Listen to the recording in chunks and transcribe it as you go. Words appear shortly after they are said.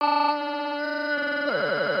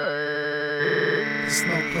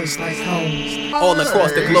All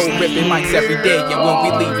across the globe, ripping mics every day, and when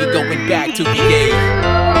we leave, we going back to VA.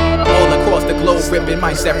 All across the globe, ripping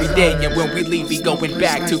mics every day, and when we leave, we going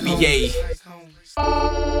back to VA.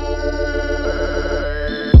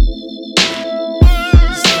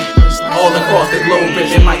 All across the globe,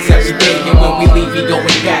 ripping mics every day, and when we leave, we going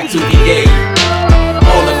back to VA.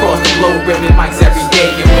 All across the globe, ripping mics every day,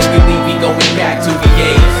 and when we leave, we going back to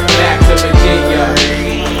VA. Back to Virginia.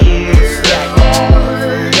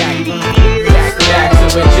 Back to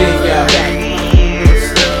Virginia.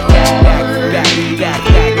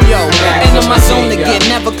 Yo, enter my zone again,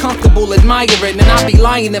 never comfortable admiring. And I'd be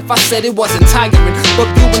lying if I said it wasn't tiring.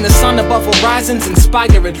 But viewing the sun above horizons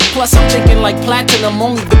inspiring. Plus I'm thinking like platinum,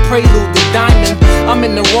 only the prelude to diamond. I'm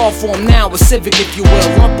in the raw form now, a civic if you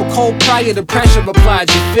will. Lump of cold prior to pressure applied,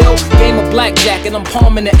 you feel? Game of blackjack and I'm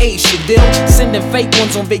palming the ace, you deal? Sending fake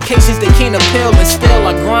ones on vacations they can't appeal. And still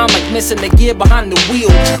I grind like missing the gear behind the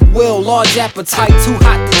wheel. Will, large appetite, too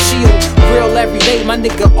hot to chill. Real everyday, my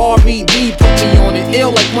nigga R.E.D. put me on it.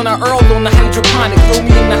 Ill like when I earled on the hydroponic. Throw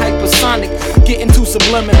me in the hypersonic, getting too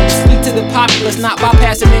subliminal. Speak to the populace, not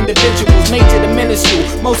bypassing individuals. Major to minuscule,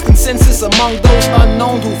 most consensus among those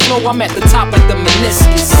unknown who flow. I'm at the top like the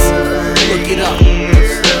meniscus. Look it up.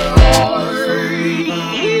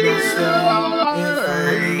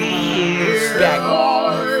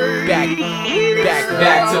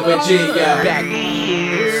 Back to Virginia.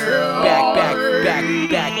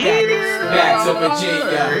 Back to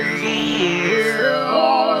Virginia.